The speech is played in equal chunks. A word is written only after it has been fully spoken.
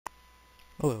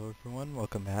Hello everyone,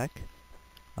 welcome back.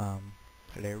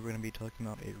 Today we're going to be talking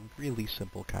about a really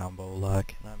simple combo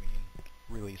lock, and I mean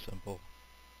really simple.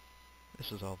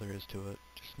 This is all there is to it,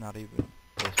 just not even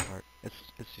this part. It's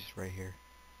just right here.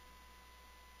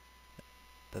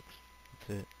 That's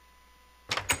it.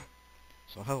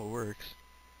 So how it works,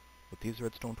 with these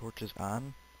redstone torches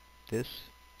on, this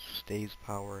stays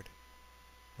powered,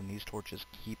 and these torches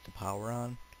keep the power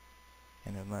on,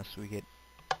 and unless we get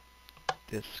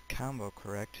this combo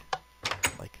correct,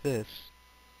 like this,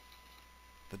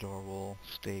 the door will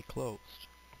stay closed.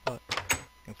 But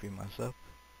if we mess up,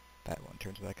 that one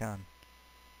turns back on.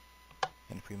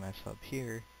 And if we mess up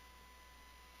here,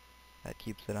 that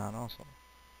keeps it on also.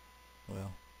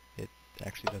 Well, it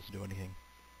actually doesn't do anything.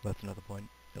 That's another point.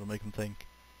 It'll make them think.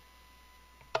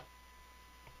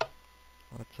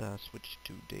 Let's switch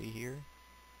to day here.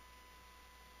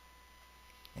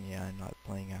 And yeah, I'm not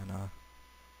playing on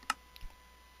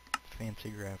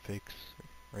fancy graphics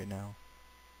right now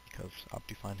because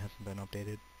Optifine hasn't been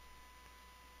updated.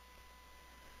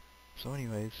 So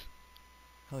anyways,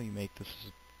 how you make this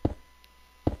is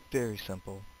very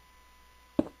simple.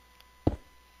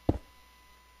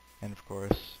 And of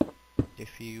course,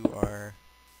 if you are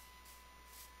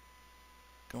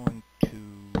going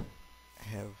to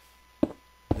have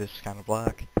this kind of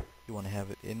block, you want to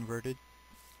have it inverted,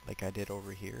 like I did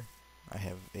over here. I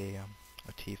have a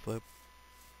T-flip,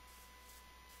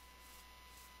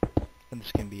 and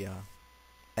this can be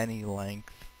any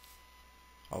length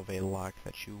of a lock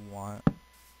that you want.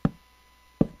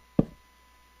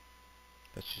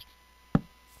 Let's just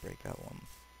break that one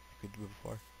like we did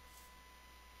before,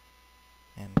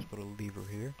 and let's put a lever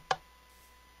here.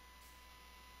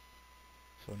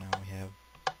 So now we have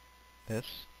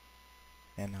this,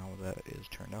 and now that is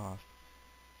turned off.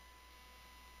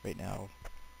 Right now,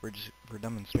 we're just, for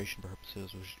demonstration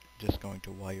purposes, we're just going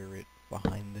to wire it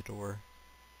behind the door.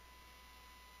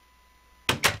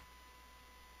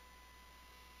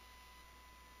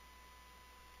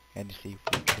 And you see, if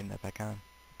we turn that back on,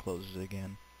 it closes it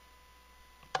again.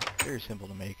 Very simple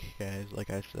to make, guys, like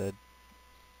I said.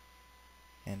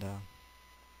 And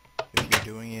if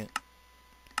you're doing it,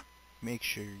 make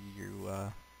sure you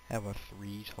have a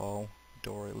 3 tall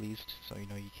door at least, so you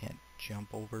know you can't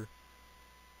jump over,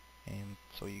 and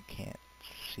so you can't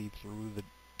see through the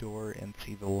door and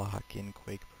see the lock in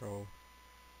Quake Pro.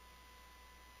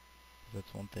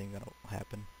 That's one thing that'll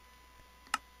happen.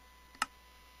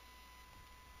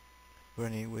 But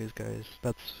anyways, guys,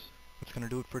 that's gonna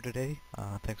do it for today.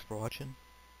 Thanks for watching.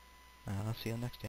 I'll see you next time.